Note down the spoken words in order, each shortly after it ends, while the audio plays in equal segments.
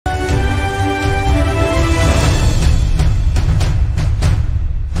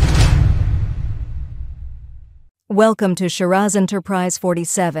Welcome to Shiraz Enterprise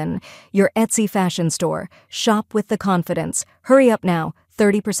 47, your Etsy fashion store. Shop with the confidence. Hurry up now,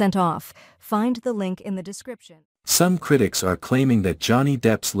 30% off. Find the link in the description. Some critics are claiming that Johnny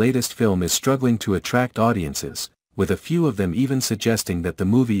Depp's latest film is struggling to attract audiences, with a few of them even suggesting that the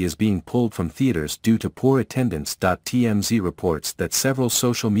movie is being pulled from theaters due to poor attendance. TMZ reports that several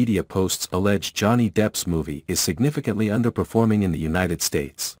social media posts allege Johnny Depp's movie is significantly underperforming in the United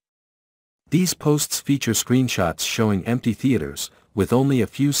States. These posts feature screenshots showing empty theaters, with only a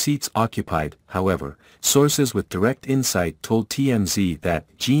few seats occupied. However, sources with direct insight told TMZ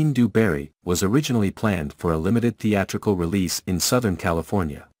that Jean Du Barry was originally planned for a limited theatrical release in Southern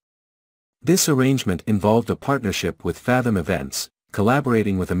California. This arrangement involved a partnership with Fathom Events,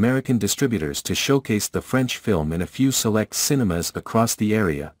 collaborating with American distributors to showcase the French film in a few select cinemas across the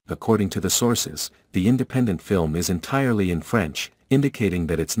area. According to the sources, the independent film is entirely in French, indicating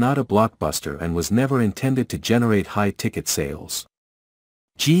that it's not a blockbuster and was never intended to generate high ticket sales.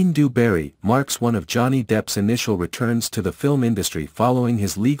 Jean Du Barry marks one of Johnny Depp's initial returns to the film industry following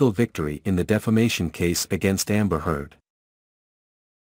his legal victory in the defamation case against Amber Heard.